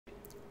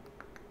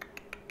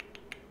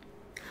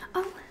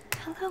Oh,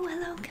 hello,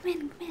 hello. Come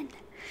in, come in.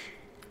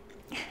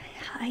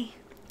 Hi.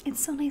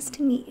 It's so nice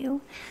to meet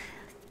you.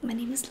 My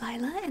name is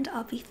Lila, and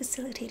I'll be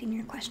facilitating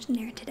your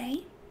questionnaire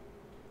today.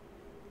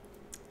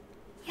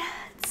 Yeah,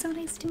 it's so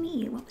nice to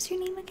meet you. What was your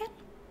name again?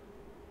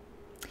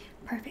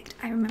 Perfect.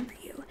 I remember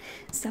you.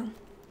 So,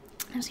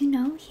 as you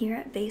know, here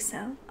at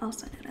BASO,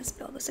 also known as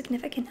Build a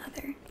Significant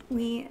Other,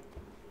 we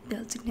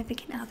build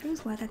significant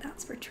others, whether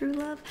that's for true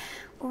love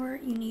or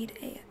you need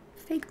a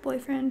fake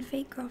boyfriend,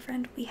 fake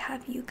girlfriend, we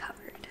have you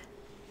covered.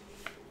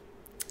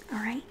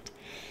 Alright,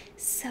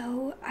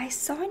 so I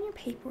saw in your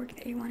paperwork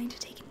that you're wanting to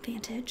take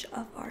advantage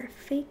of our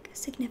fake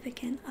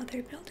significant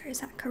other builder,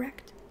 is that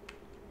correct?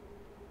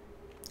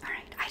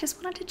 Alright, I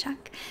just wanted to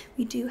check.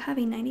 We do have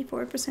a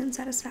 94%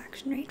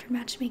 satisfaction rate for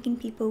matchmaking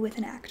people with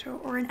an actor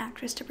or an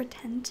actress to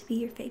pretend to be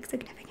your fake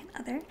significant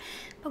other,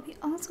 but we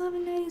also have a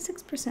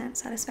 96%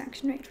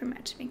 satisfaction rate for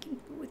matchmaking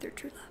people with their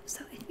true love,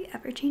 so if you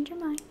ever change your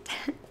mind.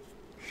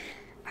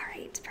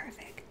 Alright,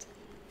 perfect.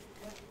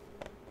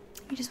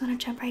 You just want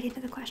to jump right into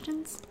the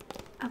questions?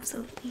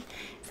 Absolutely.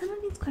 Some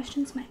of these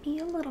questions might be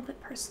a little bit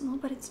personal,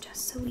 but it's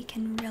just so we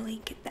can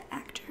really get the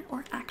actor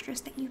or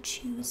actress that you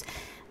choose,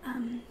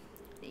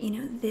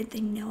 they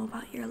know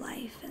about your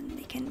life and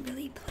they can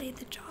really play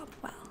the job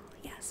well.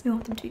 Yes, we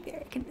want them to be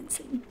very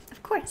convincing,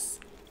 of course.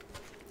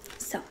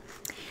 So,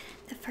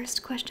 the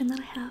first question that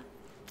I have,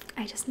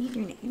 I just need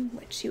your name,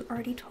 which you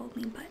already told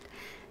me, but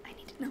I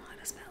need to know how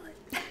to spell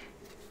it.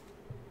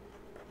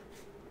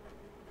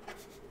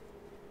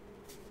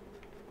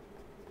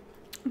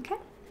 Okay.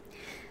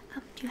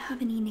 Do you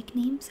have any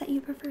nicknames that you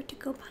prefer to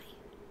go by?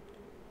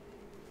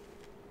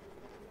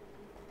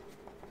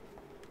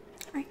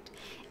 Alright.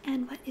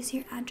 And what is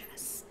your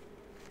address?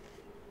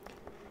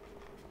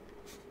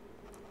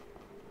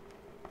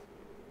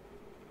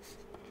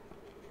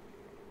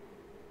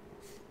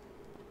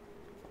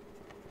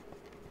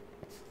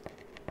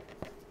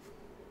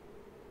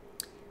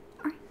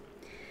 Alright.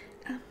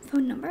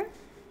 Phone number?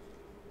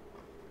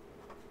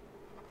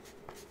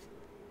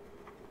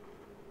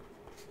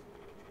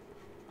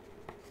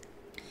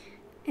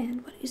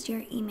 And what is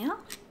your email?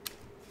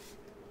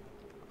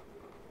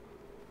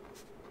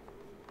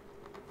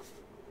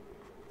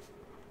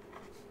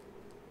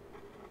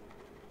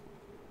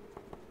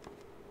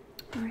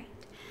 Alright.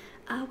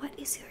 What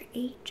is your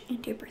age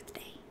and your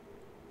birthday?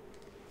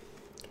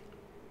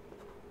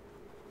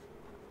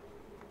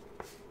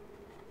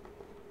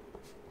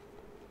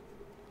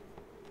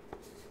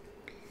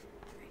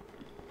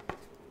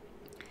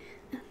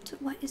 And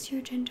what is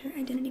your gender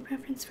identity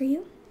preference for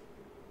you?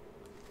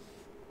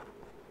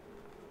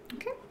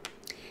 Okay.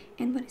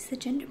 And what is the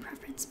gender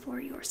preference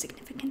for your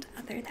significant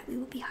other that we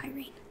will be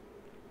hiring?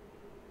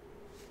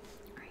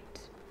 Alright.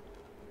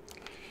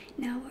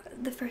 Now,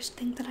 the first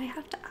thing that I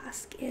have to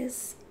ask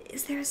is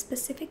there a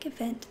specific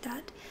event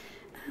that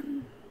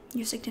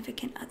your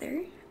significant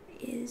other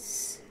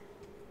is...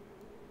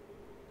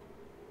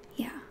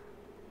 Yeah.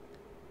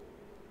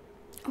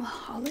 Oh, a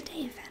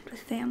holiday event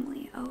with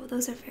family. Oh,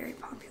 those are very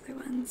popular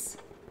ones.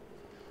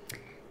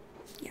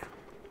 Yeah.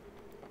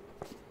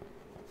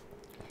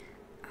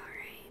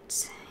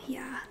 Alright.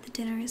 Yeah, the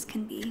dinners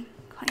can be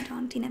quite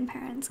daunting and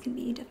parents can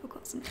be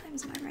difficult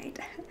sometimes, am I right?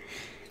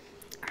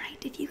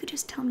 Alright, if you could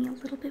just tell me a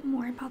little bit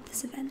more about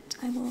this event,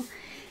 I will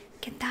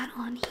get that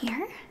on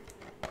here.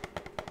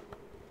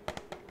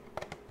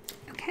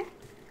 Okay.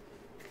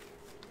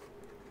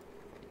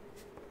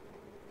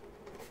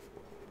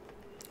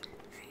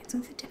 Alright, so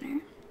it's a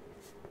dinner.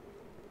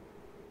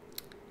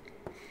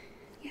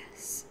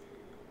 Yes.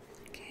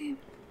 Okay.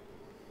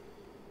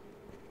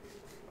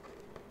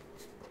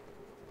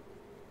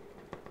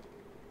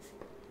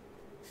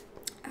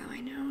 Oh,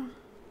 I know.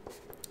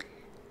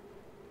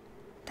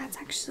 That's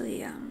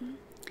actually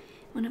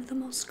one of the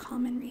most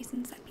common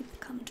reasons that people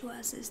come to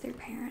us is their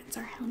parents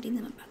are hounding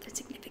them about their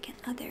significant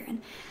other,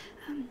 and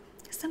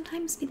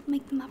sometimes people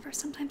make them up, or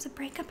sometimes a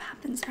breakup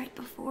happens right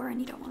before and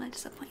you don't want to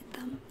disappoint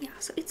them. Yeah,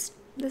 so this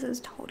is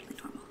totally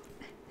normal.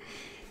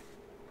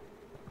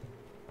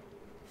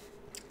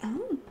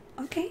 Oh,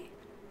 okay.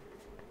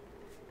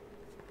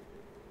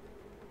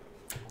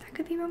 That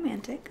could be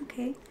romantic,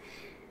 okay.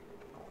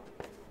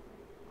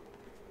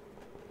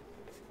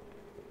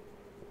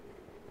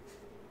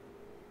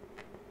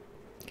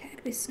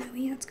 It'll be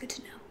snowy, that's good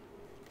to know.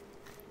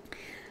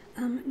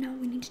 Now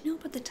we need to know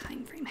about the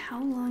time frame.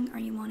 How long are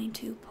you wanting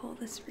to pull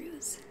this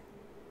ruse?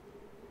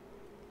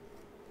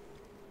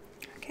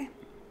 Okay.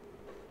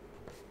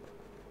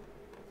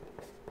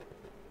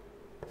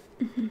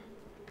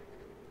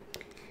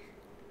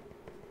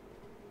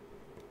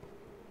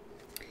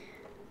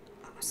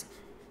 Awesome.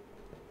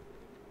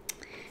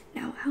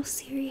 Now, how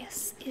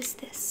serious is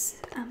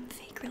this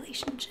fake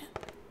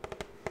relationship?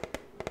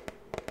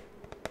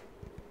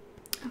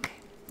 Okay,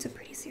 so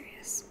pretty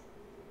serious.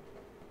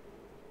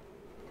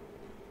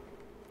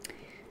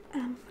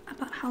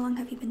 About how long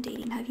have you been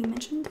dating? Have you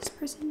mentioned this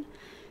person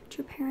to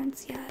your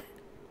parents yet?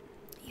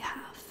 You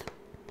have.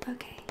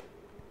 Okay.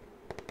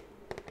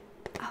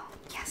 Oh,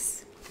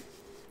 yes.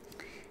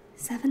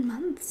 7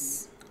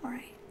 months. All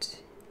right.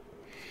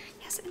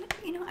 Yes, and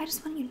I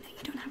just want you to know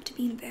you don't have to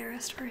be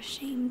embarrassed or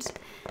ashamed.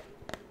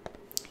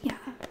 Yeah,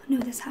 no,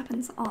 this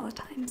happens all the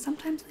time.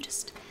 Sometimes we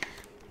just,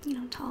 you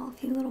know, tell a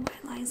few little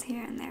white lies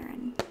here and there,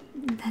 and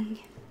then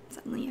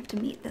suddenly you have to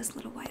meet this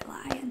little white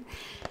lie, and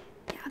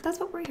yeah, that's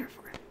what we're here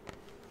for.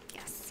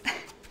 Yes.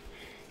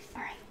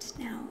 All right,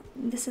 now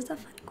this is a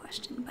fun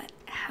question, but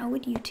how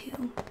would you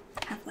two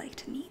have liked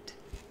to meet?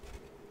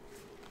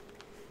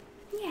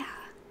 Yeah.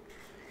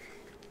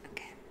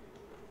 Okay.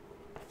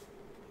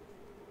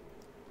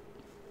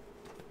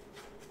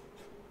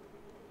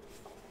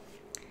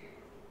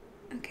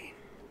 Okay.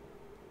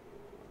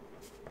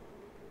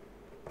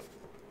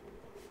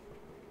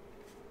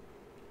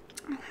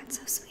 Oh, that's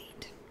so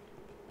sweet.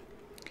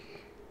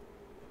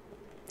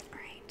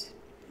 Alright.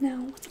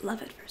 Now, what's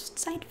love at first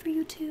sight for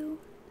you two?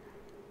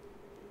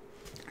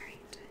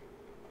 Alright.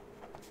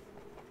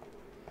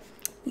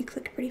 You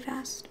clicked pretty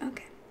fast?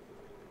 Okay.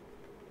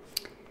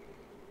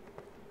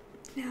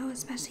 Now,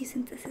 especially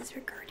since this is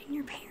regarding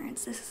your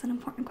parents, this is an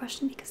important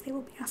question because they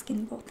will be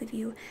asking both of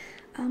you.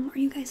 Are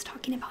you guys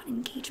talking about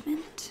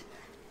engagement?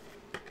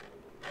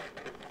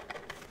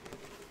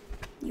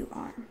 You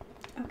are.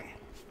 Okay.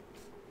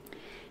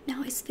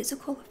 Now, is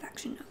physical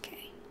affection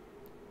okay?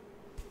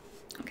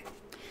 Okay.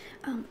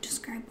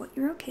 Describe what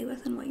you're okay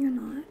with and what you're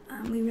not.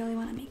 We really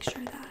want to make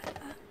sure that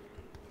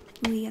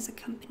we as a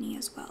company,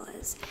 as well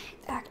as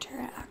the actor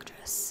or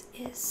actress,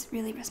 is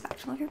really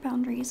respectful of your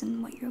boundaries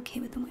and what you're okay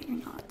with and what you're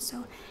not.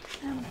 So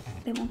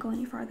they won't go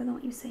any farther than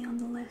what you say on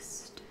the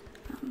list.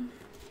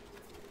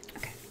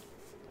 Okay.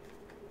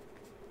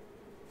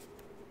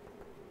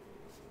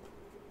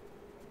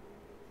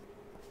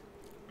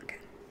 Okay.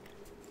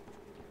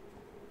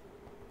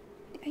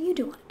 Yeah, you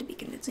do want it to be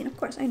convincing, of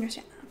course, I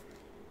understand that.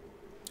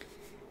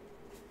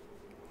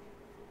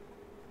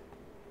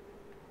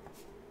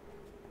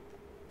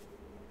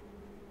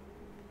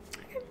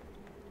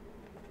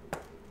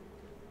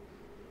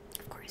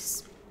 Of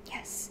course,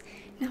 yes.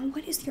 Now,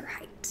 what is your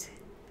height?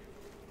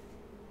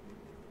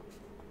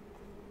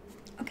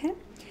 Okay.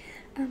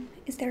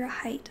 Is there a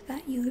height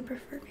that you would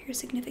prefer for your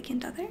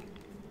significant other?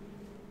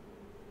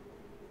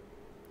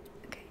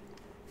 Okay.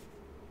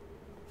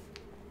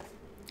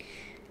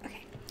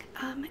 Okay.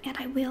 And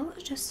I will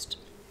just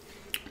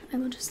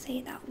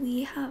say that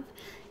we have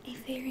a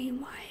very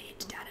wide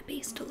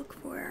database to look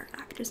for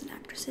actors and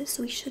actresses,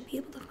 so we should be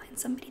able to find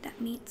somebody that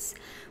meets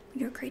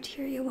your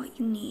criteria, what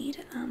you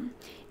need.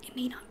 It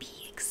may not be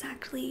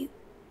exactly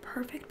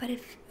perfect, but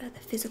if the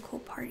physical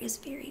part is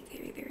very,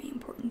 very, very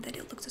important, that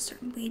it looks a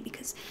certain way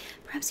because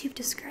perhaps you've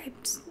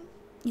described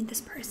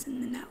this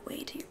person in that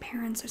way to your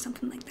parents or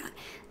something like that,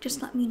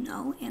 just let me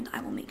know and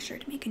I will make sure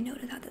to make a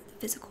note of that, that the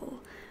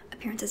physical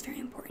appearance is very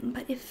important.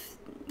 But if,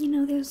 you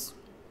know, there's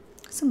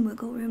some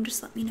wiggle room,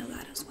 just let me know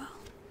that as well.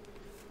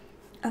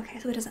 Okay,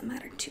 so it doesn't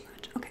matter too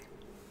much. Okay.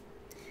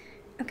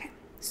 Okay,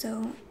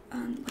 so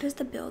what is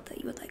the build that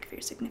you would like for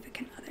your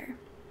significant other,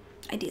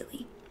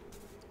 ideally?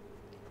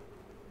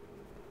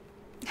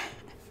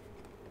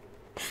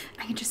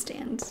 I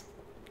understand.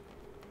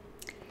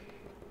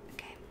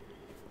 Okay.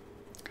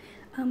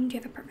 Do you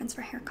have a preference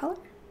for hair color?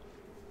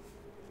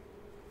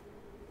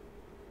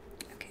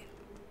 Okay.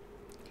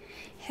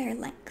 Hair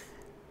length?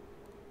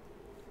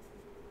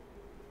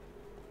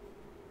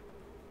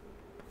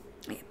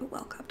 Yeah, but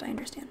well kept, I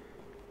understand.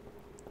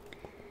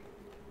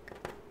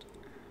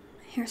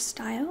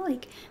 Hairstyle,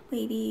 like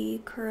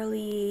wavy,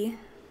 curly.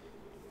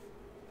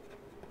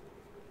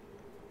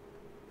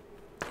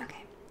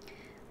 Okay.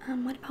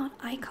 What about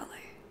eye color?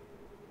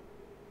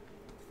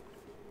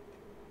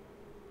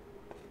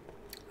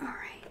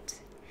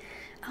 Alright.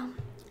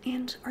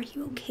 And are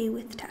you okay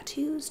with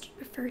tattoos? Do you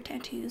prefer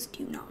tattoos?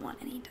 Do you not want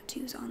any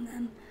tattoos on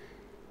them?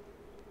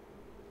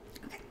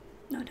 Okay,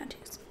 no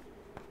tattoos.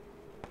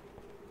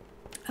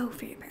 Oh,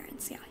 for your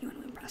parents, yeah, you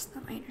want to impress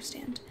them, I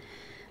understand.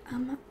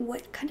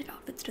 What kind of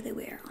outfits do they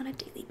wear on a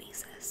daily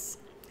basis?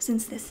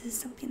 Since this is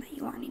something that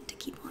you are need to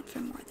keep on for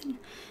more than,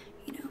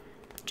 you know,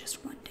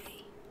 just one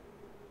day.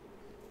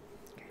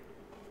 Okay.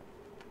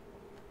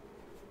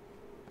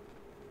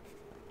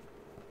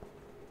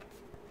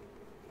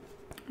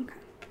 Okay.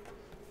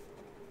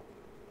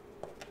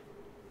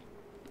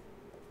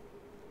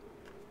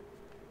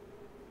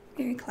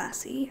 Very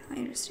classy, I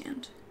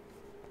understand.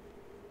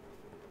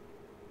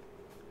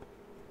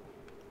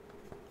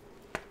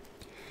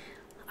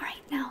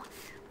 Alright, now,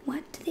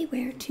 what do they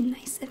wear to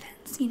nice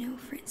events? You know,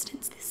 for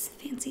instance, this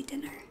fancy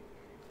dinner.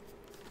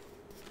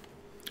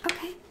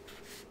 Okay.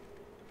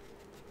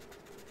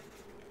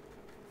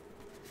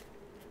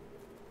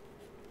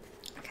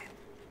 Okay.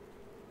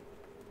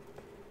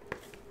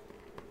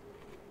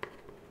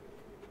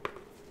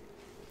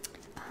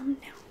 Now,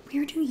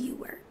 where do you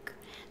work?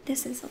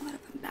 This is a lot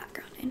of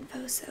background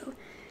info, so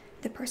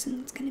the person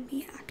that's going to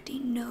be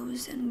acting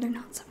knows and they're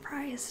not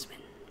surprised when,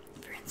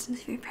 for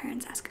instance, if your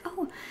parents ask,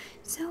 oh,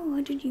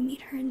 so did you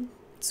meet her in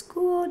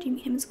school? Did you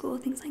meet him in school?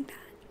 Things like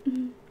that.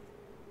 Mm-hmm.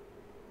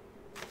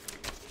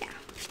 Yeah.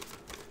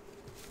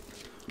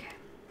 Okay.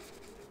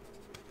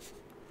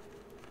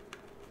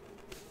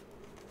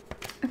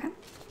 Okay.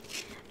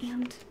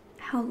 And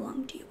how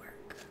long do you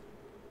work?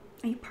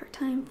 Are you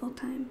part-time,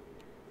 full-time?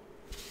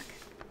 Okay.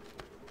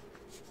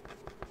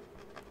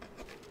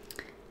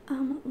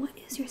 What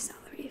is your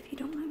salary, if you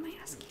don't mind my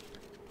asking?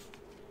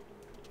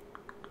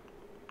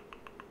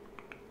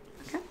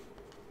 Okay.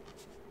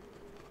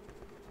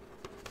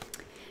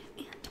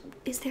 And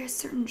is there a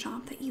certain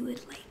job that you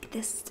would like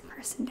this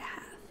person to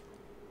have?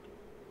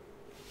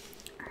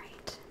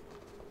 Alright.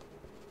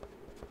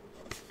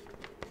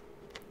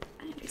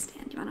 I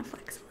understand. You want to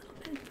flex a little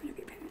bit in front of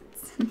your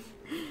parents.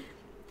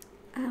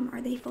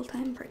 Are they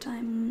full-time,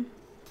 part-time?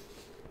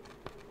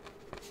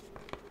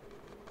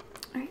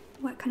 Alright.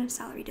 What kind of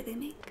salary do they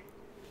make?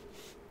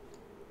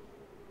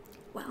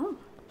 Well,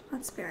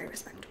 that's very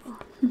respectable.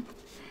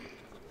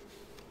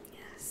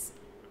 Yes.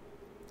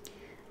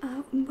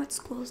 What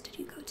schools did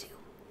you go to?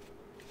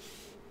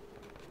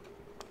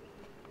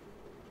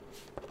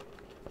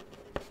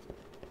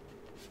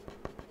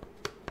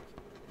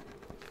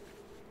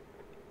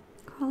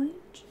 College?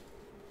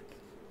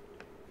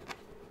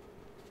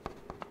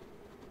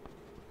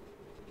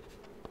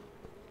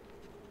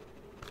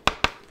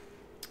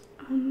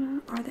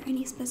 Are there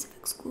any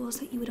specific schools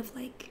that you would have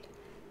liked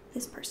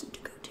this person to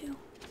go to?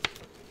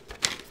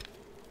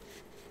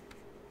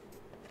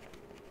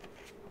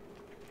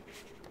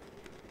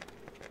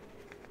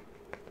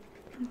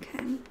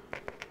 Okay.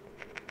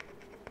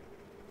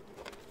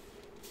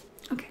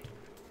 Okay.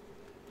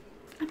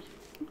 I mean,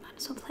 might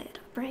as well play it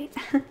up, right?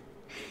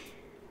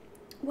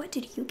 What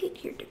did you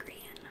get your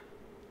degree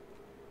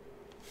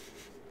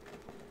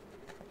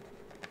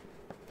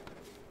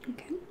in?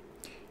 Okay.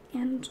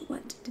 And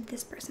what did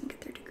this person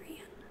get their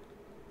degree in?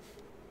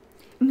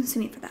 I'm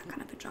assuming for that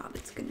kind of a job,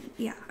 it's gonna,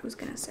 yeah, I was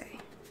gonna say.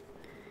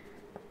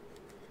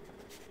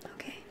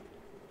 Okay.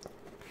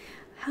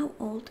 How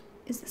old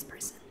is this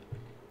person?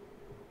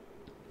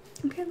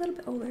 Okay, a little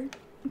bit older.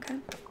 Okay.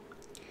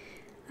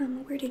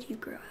 Where did you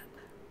grow up?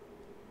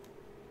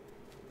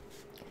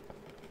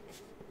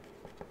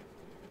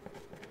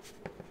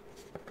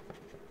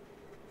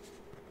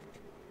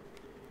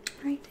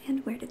 Right,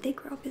 and where did they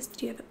grow up? Do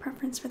you have a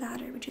preference for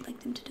that, or would you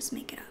like them to just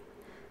make it up?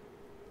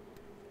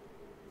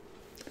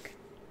 Okay.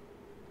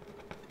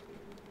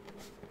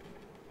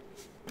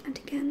 And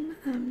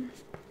again,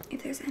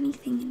 if there's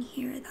anything in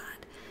here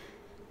that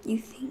you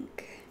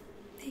think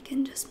they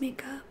can just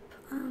make up,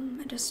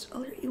 I just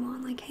alert you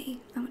on, like, hey,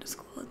 I went to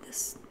school at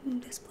this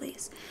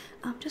place.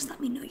 Just let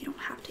me know. You don't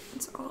have to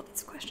answer all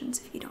these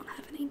questions if you don't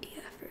have an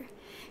idea for,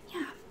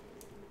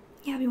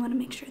 yeah, we want to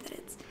make sure that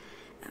it's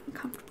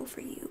comfortable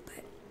for you,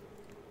 but,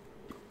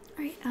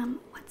 alright,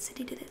 what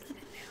city did they live in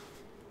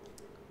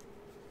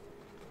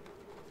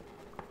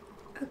now?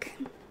 Okay.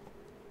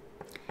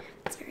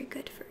 That's very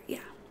good for, yeah,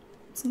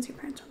 since your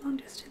parents are long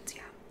distance,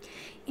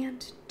 yeah.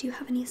 And do you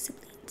have any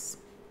siblings?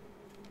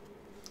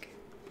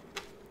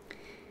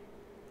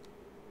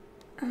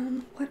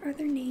 What are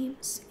their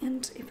names,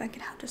 and if I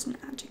could have just an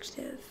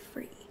adjective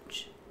for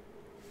each?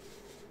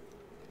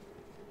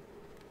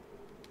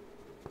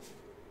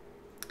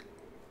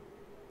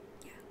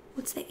 Yeah.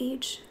 What's the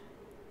age?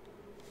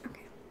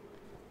 Okay.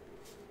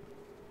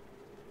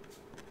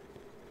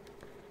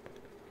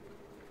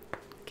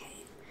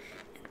 Okay.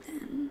 And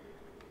then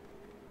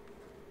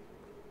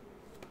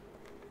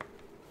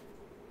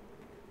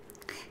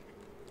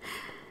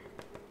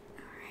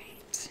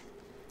alright.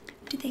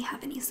 Do they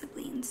have any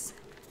siblings?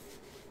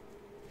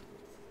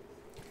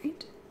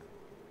 Right.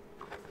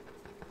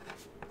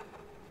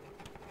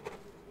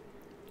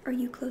 Are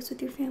you close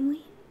with your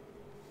family?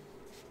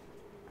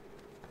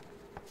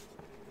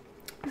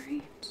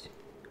 Alright.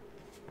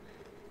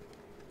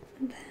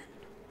 And then,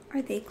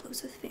 are they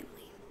close with family?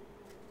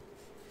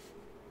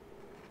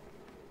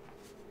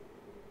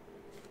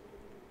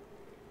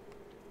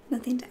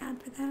 Nothing to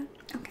add for that?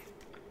 Okay.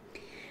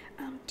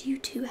 Do you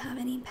two have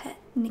any pet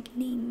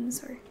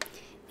nicknames or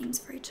names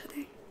for each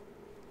other?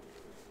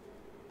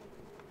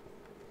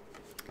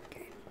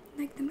 Okay, I'd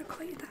like them to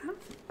call you that.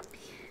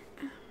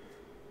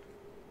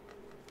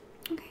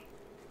 Okay.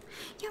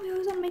 Yeah, we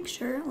always want to make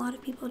sure. A lot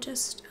of people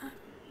just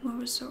will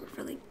resort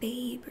for like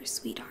babe or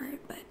sweetheart,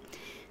 but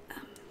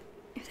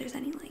if there's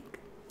any like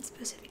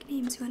specific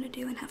names you want to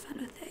do and have fun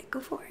with it,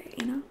 go for it,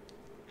 you know?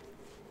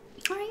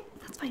 Alright,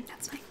 that's fine,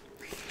 that's fine.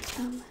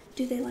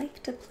 Do they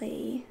like to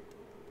play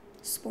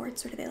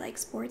sports, or do they like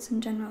sports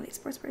in general? Are they a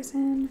sports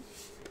person?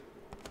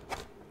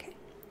 Okay.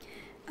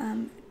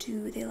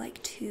 Do they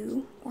like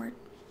to, or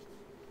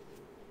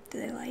do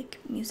they like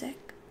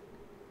music?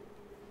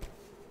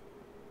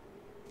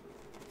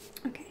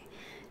 Okay.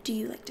 Do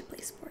you like to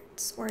play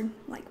sports, or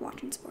like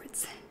watching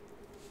sports?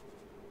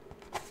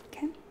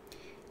 Okay.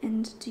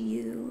 And do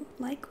you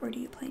like, or do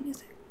you play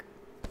music?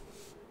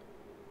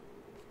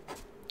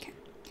 Okay.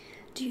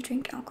 Do you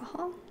drink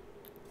alcohol?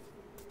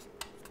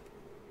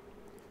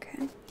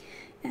 Okay.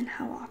 And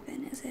how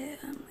often is it,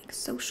 like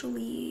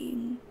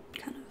socially,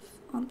 kind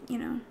of, you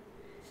know?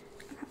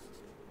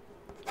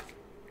 Okay.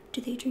 Do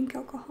they drink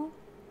alcohol?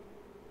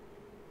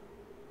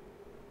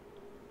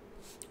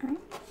 Alright.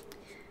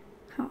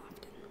 How often?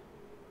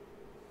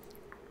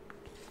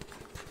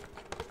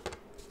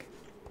 Okay.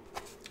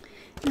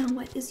 Now,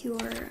 what is your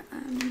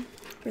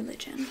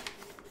religion?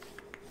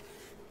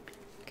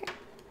 Okay.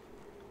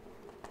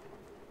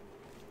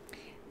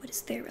 What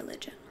is their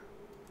religion?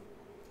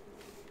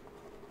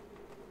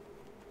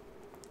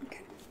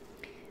 Okay.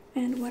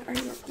 And what are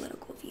your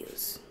political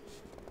views?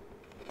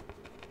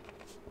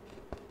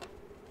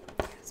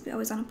 Yes, we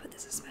always want to put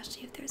this,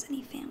 especially if there's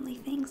any family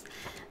things.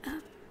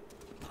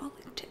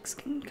 Politics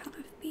can kind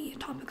of be a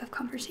topic of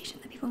conversation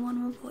that people want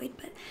to avoid,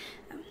 but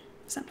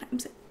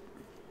sometimes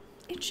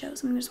it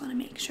shows, and we just want to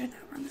make sure that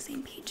we're on the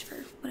same page for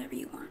whatever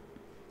you want.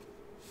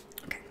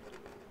 Okay.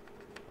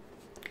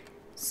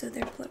 So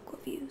their political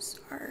views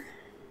are,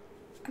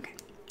 okay.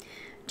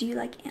 Do you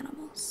like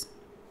animals?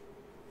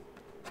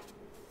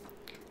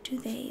 Do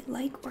they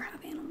like or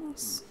have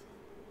animals?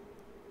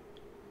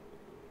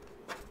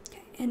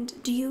 Okay.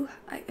 And do you,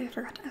 I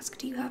forgot to ask,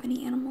 do you have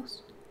any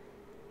animals?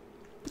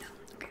 No.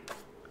 Okay.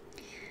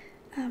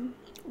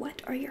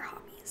 What are your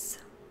hobbies?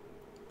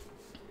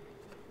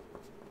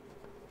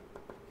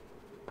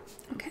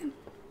 Okay.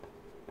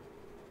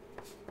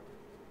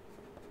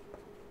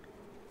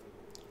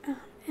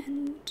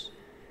 And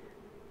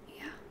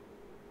yeah,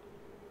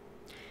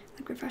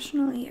 like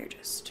professionally or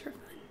just for fun?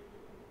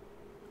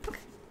 Okay.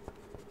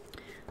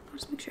 I'll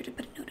just make sure to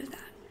put a note of that.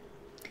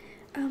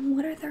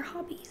 What are their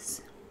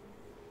hobbies?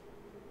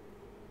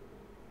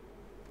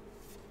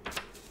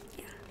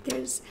 Yeah,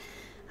 there's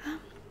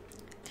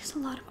a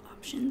lot of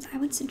options. I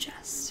would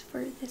suggest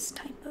for this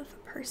type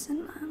of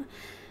person,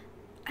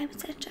 I would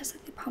suggest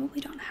that they probably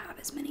don't have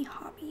as many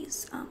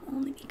hobbies,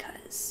 only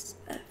because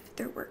of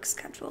their work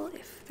schedule,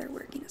 if they're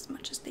working as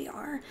much as they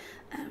are.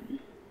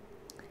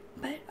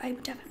 But I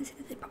would definitely say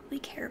that they probably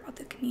care about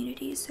the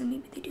community, so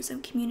maybe they do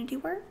some community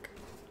work.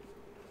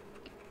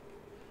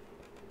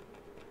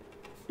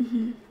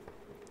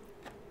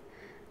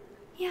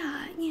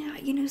 Yeah,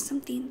 you know,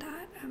 something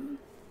that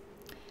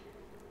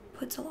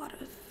puts a lot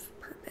of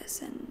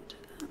purpose and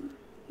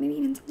maybe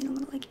even something a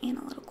little like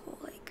analytical,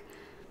 like,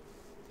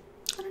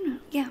 I don't know,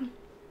 yeah.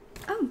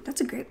 Oh,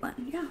 that's a great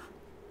one, yeah.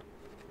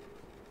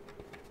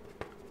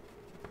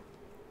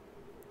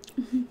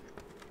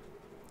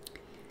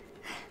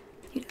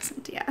 Who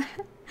doesn't, yeah.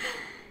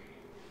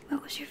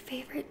 What was your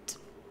favorite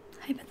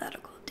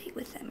hypothetical date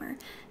with them, or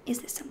is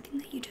this something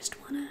that you just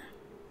want to,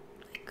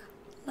 like,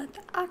 let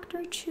the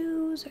actor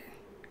choose, or?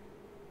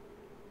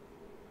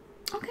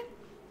 Okay.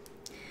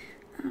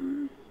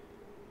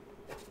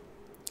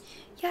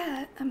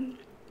 Yeah,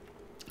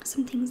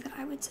 some things that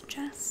I would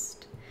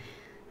suggest,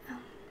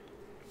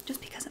 just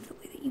because of the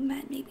way that you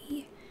met,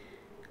 maybe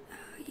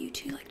you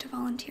two like to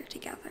volunteer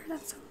together.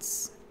 That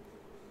sounds,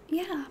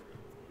 yeah,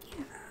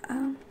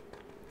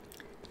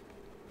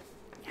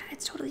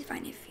 it's totally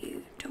fine if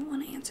you don't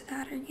want to answer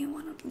that, or you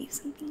want to leave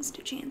some things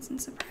to chance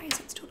and surprise.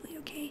 It's totally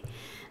okay.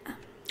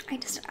 I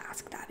just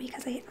ask that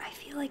because I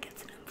feel like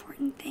it's an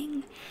important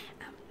thing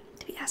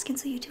to be asking,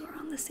 so you two are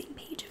on the same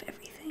page of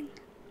everything.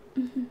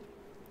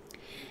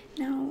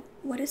 Now,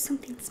 what is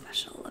something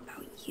special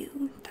about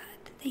you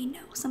that they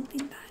know?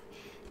 Something that,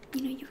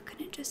 you know, you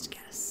couldn't just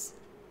guess?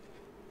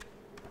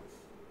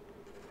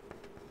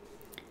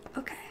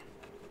 Okay.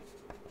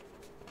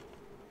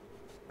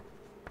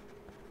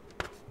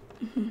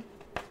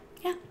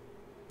 Yeah,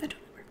 that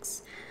totally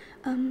works.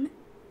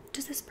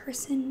 Does this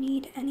person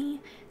need any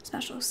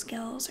special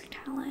skills or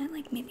talent?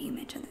 Like maybe you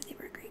mentioned that they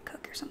were a great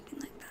cook or something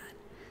like that.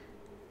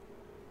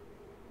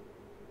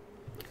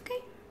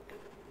 Okay.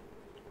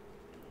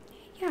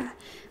 Yeah,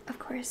 of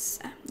course,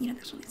 you know,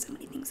 there's only so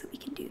many things that we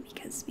can do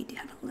because we do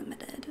have a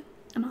limited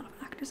amount of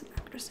actors and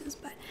actresses,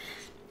 but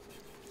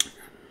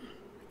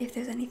if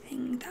there's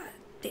anything that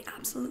they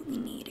absolutely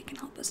need, it can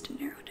help us to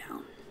narrow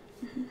down.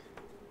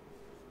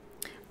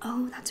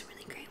 Oh, that's a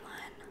really great one.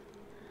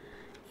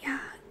 Yeah,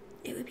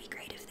 it would be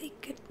great if they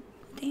could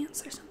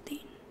dance or something.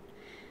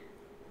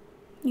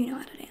 You know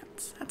how to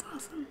dance. That's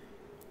awesome.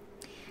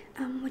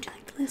 Would you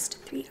like to list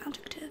 3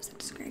 adjectives that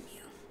describe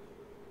you?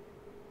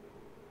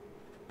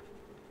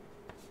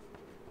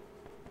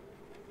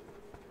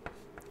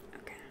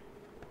 Okay.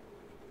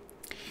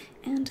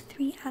 And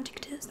 3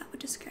 adjectives that would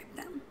describe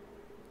them.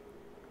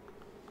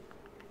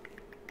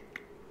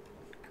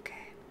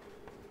 Okay.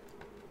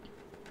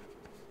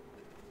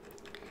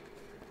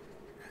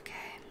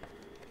 Okay.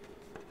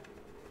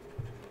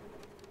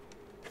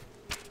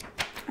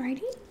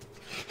 Alrighty.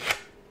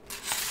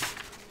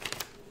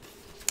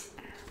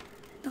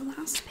 The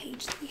last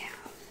page that we have.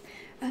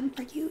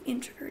 Are you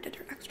introverted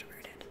or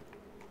extroverted?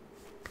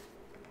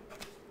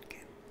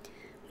 Okay.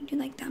 Would you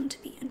like them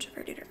to be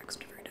introverted or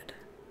extroverted?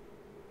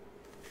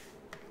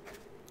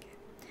 Okay.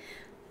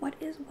 What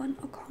is one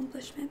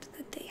accomplishment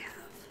that they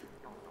have?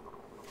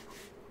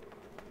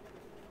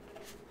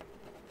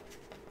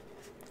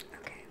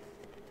 Okay.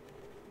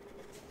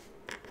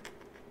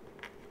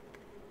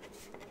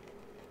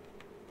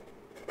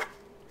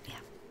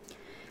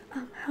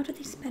 Yeah. How do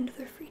they spend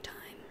their free time?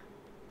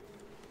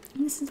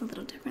 And this is a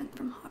little different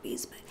from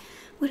hobbies, but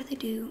what do they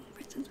do, for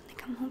instance, when they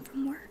come home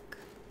from work?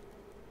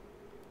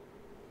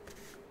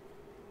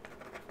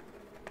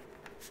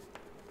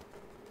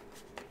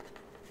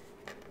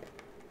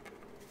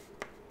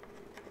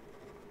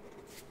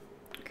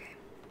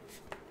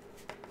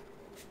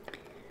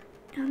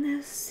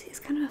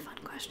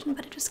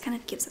 just kind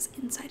of gives us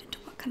insight into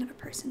what kind of a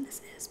person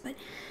this is. But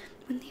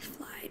when they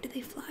fly, do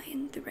they fly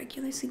in the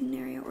regular seating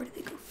area or do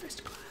they go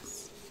first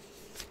class?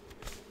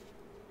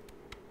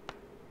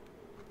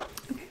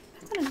 Okay,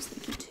 that's what I was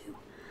thinking too.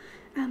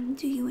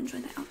 Do you enjoy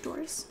the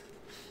outdoors?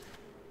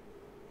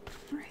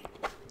 Alright.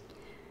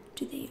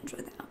 Do they enjoy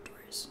the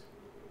outdoors?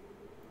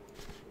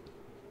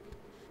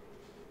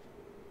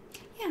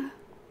 Yeah.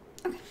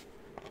 Okay.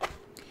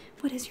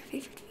 What is your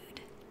favorite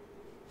food?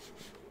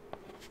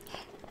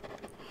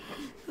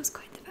 That was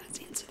quite the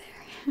fast answer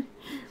there.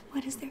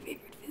 What is their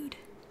favorite food?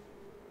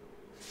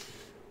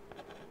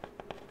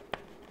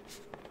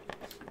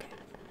 Okay.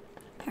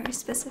 Very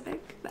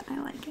specific, but I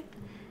like it.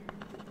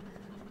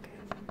 Okay.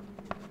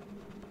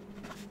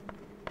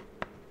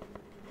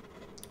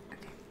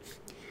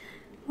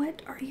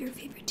 What are your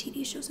favorite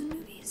TV shows and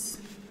movies?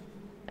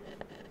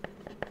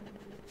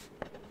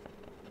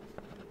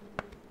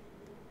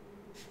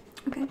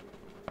 Okay.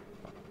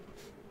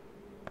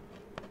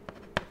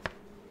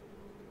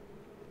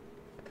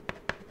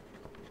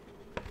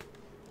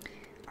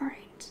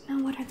 Alright,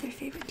 now what are their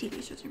favorite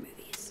TV shows or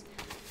movies?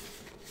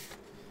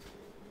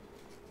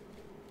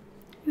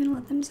 You wanna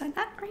let them decide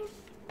that, right?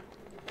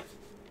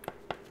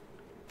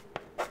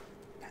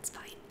 That's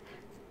fine.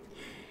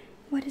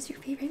 What is your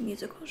favorite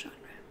musical genre?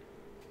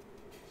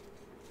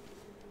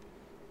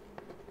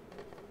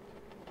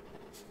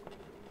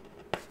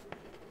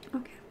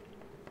 Okay.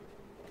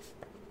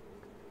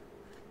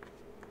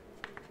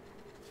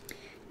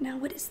 Now,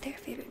 what is their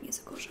favorite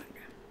musical genre?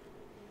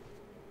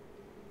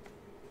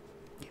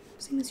 Okay,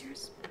 same as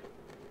yours.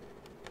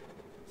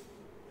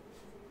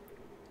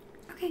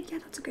 Okay, yeah,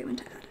 that's a great one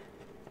to add.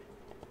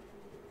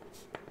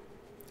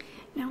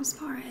 Now, as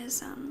far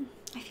as,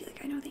 I feel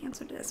like I know the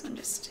answer to this one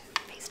just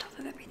based off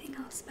of everything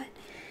else, but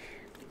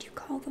would you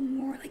call them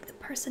more like the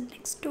person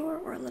next door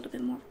or a little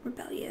bit more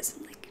rebellious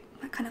and like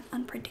kind of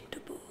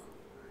unpredictable?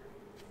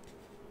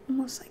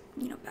 Almost like,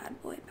 you know,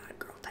 bad boy, bad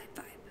girl type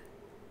vibe.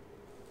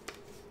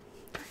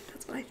 Alright,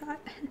 that's what I thought.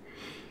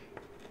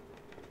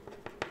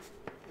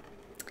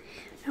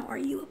 Now, are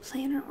you a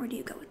planner or do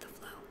you go with the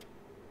flow?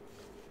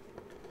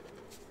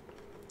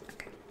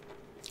 Okay.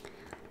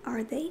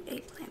 Are they a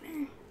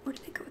planner or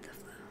do they go with the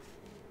flow?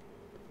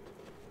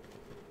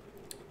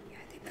 Yeah,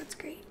 I think that's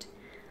great.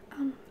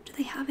 Do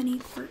they have any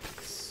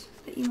quirks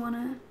that you want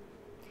to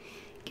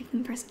give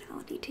them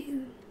personality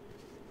to?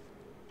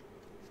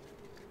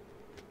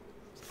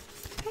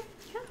 Okay,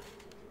 yeah.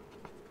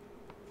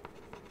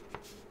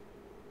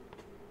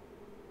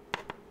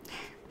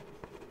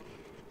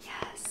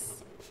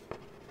 Yes.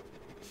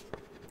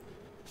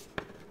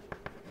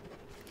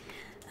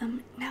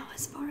 Now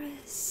as far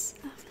as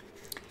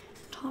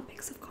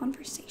topics of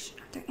conversation,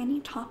 are there any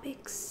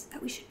topics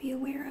that we should be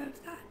aware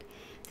of that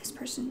this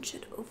person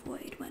should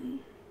avoid when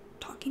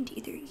talking to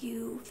either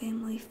you,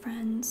 family,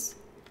 friends?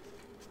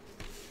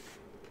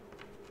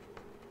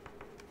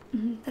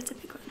 That's a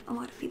big one. A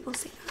lot of people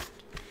say that.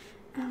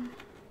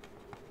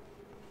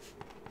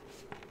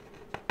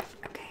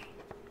 Okay.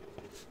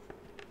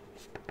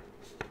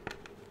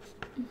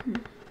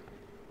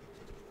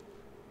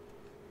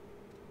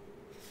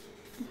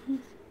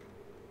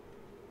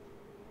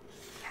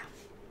 Yeah.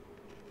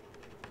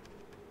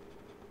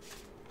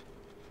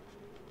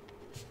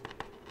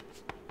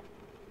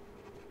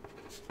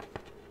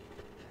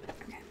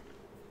 Okay.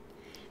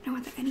 Now,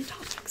 are there any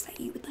topics that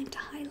you would like to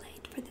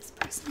highlight for this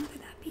person, whether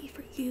that be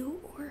for you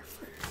or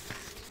for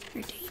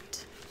your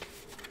date?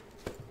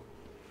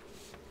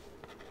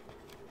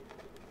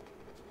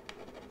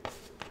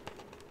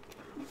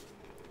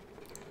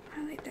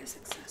 Highlight their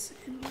success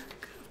in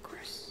work, of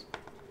course.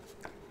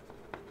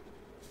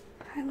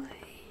 Highlight.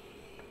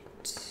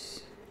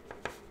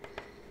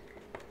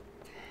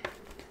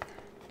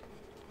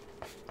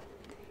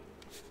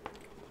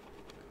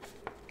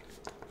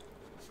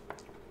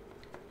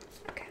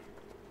 Okay.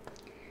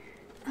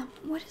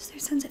 What is their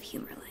sense of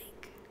humor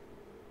like?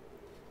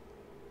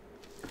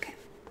 Okay.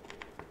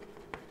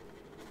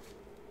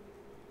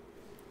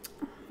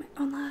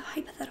 On the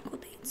hypothetical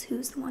dates,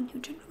 who's the one who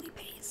generally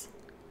pays?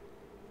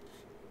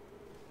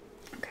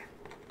 Okay.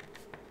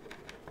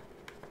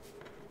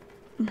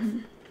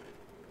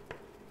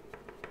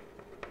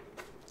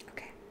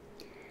 Okay.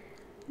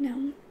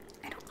 No,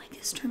 I don't like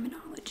this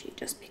terminology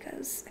just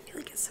because I feel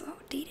like it's so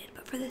outdated,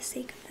 but for the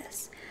sake of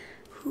this,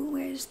 who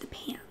wears the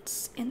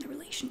pants in the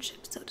relationship,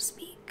 so to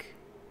speak?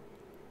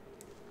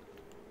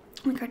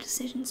 Like, are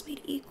decisions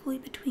made equally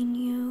between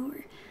you,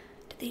 or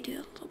do they do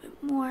a little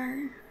bit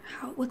more?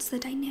 What's the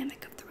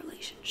dynamic of the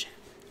relationship?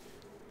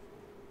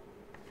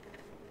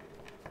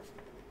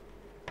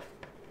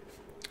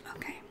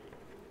 Okay.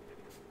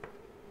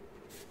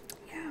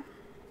 Yeah.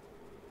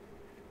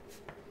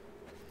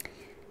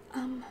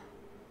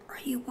 Are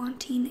you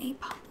wanting a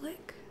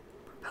public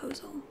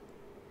proposal?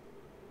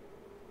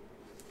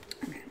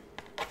 Okay.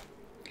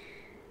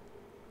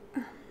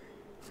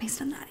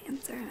 Based on that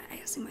answer, I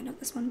assume I know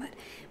this one, but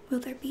will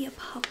there be a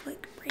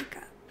public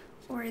breakup?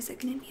 Or is it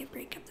going to be a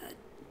breakup that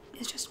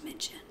is just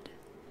mentioned?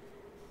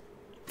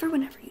 For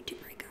whenever you do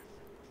break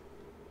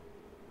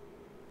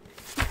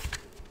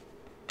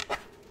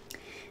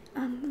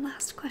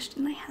last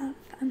question I have.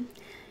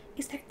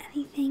 Is there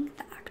anything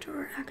the actor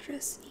or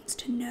actress needs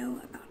to know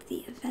about the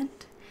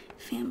event?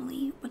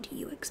 Family, what do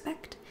you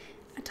expect?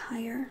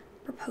 Attire,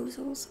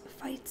 proposals,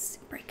 fights,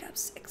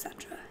 breakups,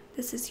 etc.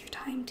 This is your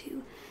time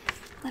to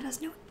let us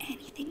know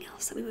anything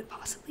else that we would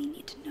possibly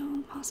need to know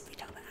and possibly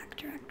tell the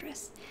actor,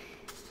 actress.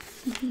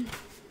 Okay.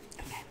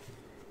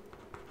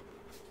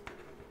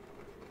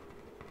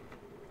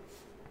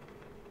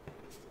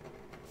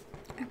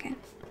 Okay.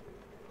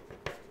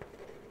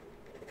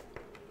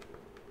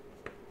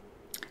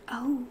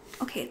 Oh,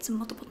 okay, it's a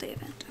multiple day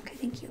event. Okay,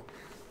 thank you.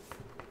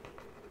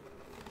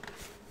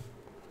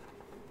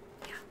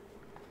 Yeah.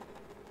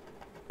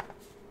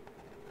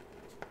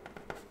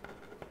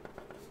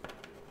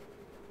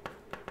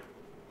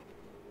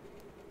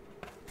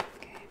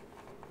 Okay.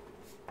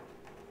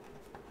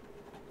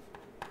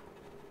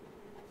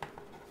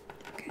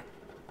 Okay.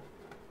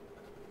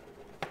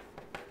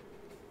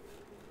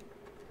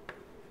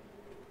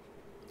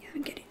 Yeah,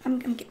 I'm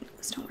getting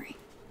this, don't worry.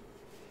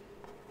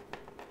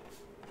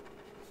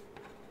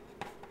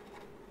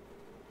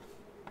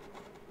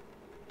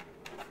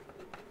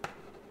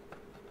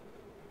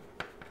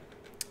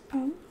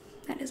 Oh,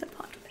 that is a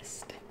plot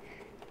twist.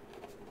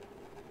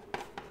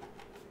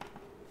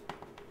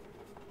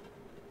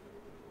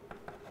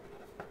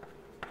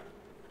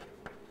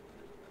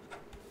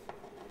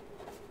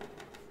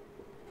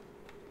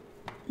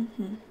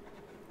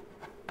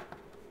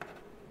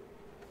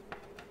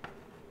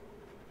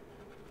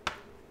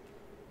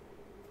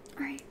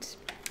 Right.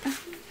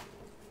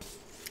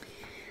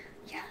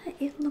 Yeah,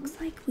 it looks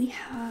like we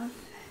have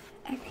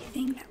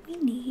everything that we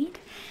need.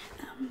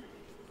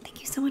 Thank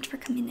you so much for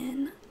coming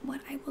in.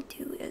 What I will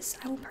do is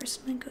I will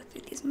personally go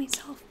through these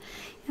myself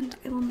and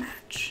I will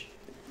match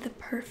the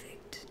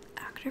perfect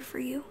actor for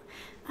you.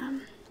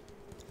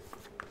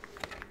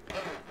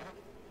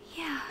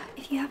 Yeah,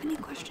 if you have any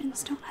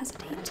questions, don't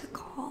hesitate to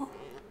call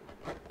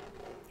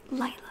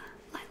Lila.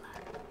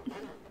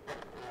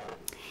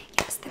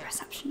 Yes, the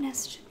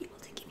receptionist should be able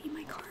to give you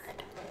my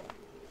card.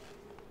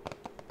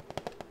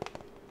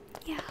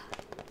 Yeah.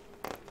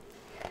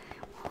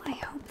 Well, I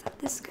hope that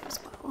this goes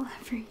well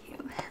for you.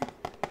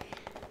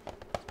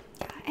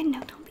 Yeah, and no,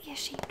 don't be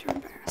ashamed or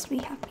embarrassed. We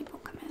have people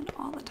come in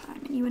all the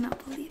time, and you would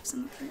not believe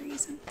some of the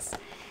reasons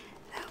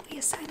that we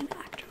assign an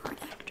actor or an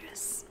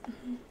actress.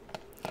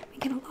 We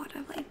get a lot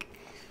of like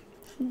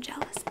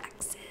jealous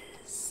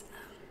exes.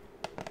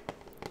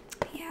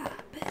 Yeah,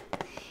 but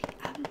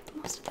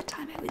most of the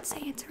time I would say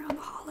it's around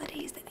the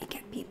holidays that we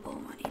get people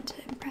wanting to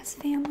impress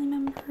family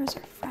members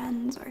or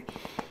friends or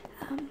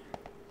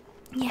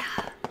yeah,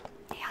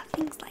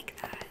 things like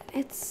that.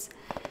 It's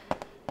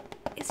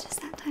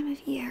just that time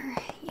of year,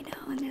 you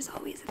know, and there's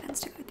always events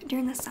to go through.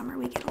 During the summer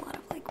we get a lot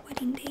of like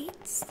wedding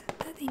dates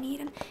that they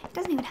need, and it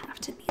doesn't even have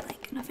to be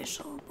like an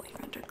official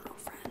boyfriend or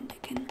girlfriend.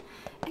 It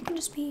can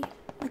just be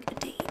like a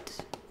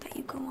date that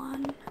you go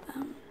on,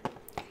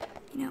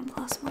 you know,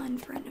 +1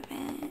 for an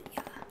event.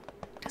 Yeah,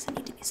 it doesn't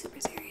need to be super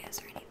serious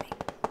or anything.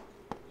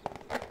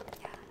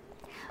 Yeah.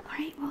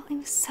 Alright, well, it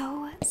was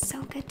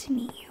so good to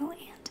meet you,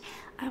 and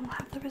I will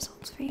have the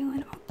results for you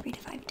in about 3 to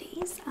 5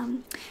 days.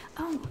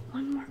 Oh,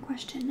 one more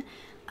question.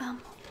 I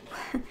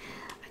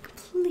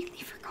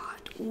completely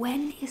forgot.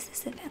 When is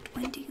this event?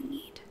 When do you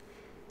need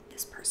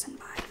this person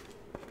by?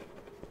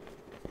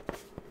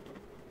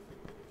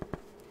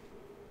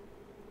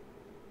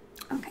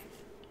 Okay.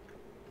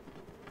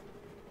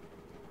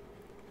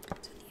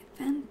 So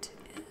the event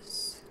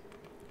is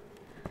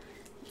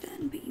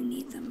then, but you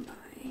need them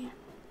by.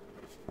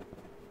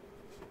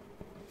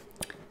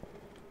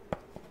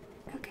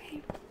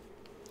 Okay.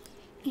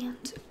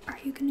 And are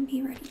you going to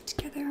be ready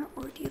together,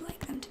 or do you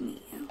like them to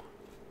meet you?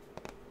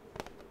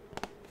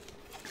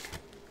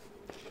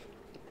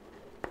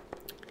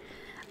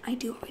 I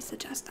do always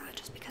suggest that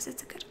just because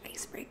it's a good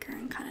icebreaker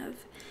and kind of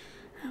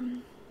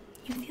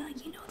you feel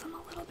like you know them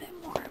a little bit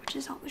more, which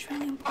is always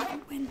really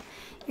important when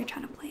you're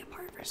trying to play a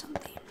part for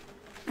something.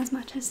 As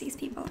much as these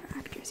people are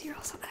actors, you're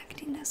also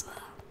acting as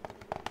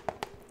well.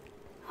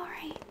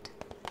 Alright.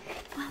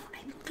 Well,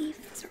 I believe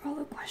those are all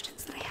the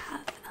questions that I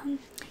have.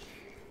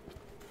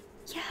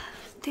 Yeah,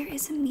 there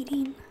is a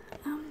meeting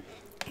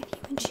if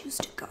you would choose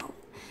to go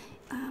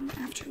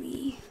after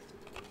we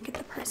get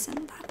the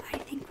person that I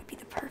think would be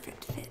the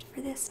perfect fit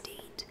for this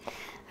date.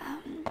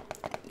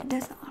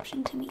 There's the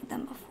option to meet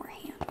them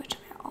beforehand, which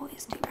I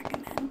always do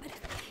recommend, but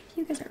if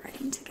you guys are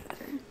riding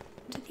together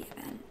to the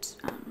event,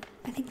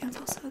 I think that's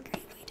also a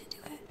great way to do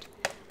it.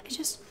 It's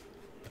just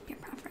your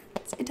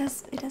preference. It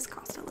does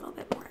cost a little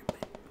bit more,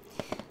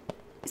 but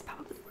it's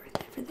probably worth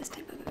it for this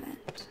type of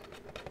event.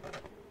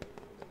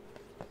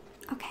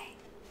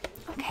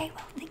 Okay,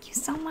 well, thank you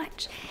so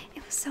much.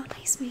 It was so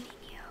nice meeting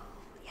you.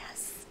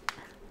 Yes.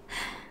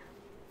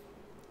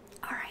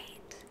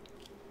 Alright,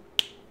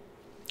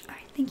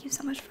 thank you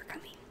so much for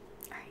coming.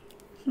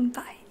 Alright,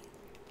 bye.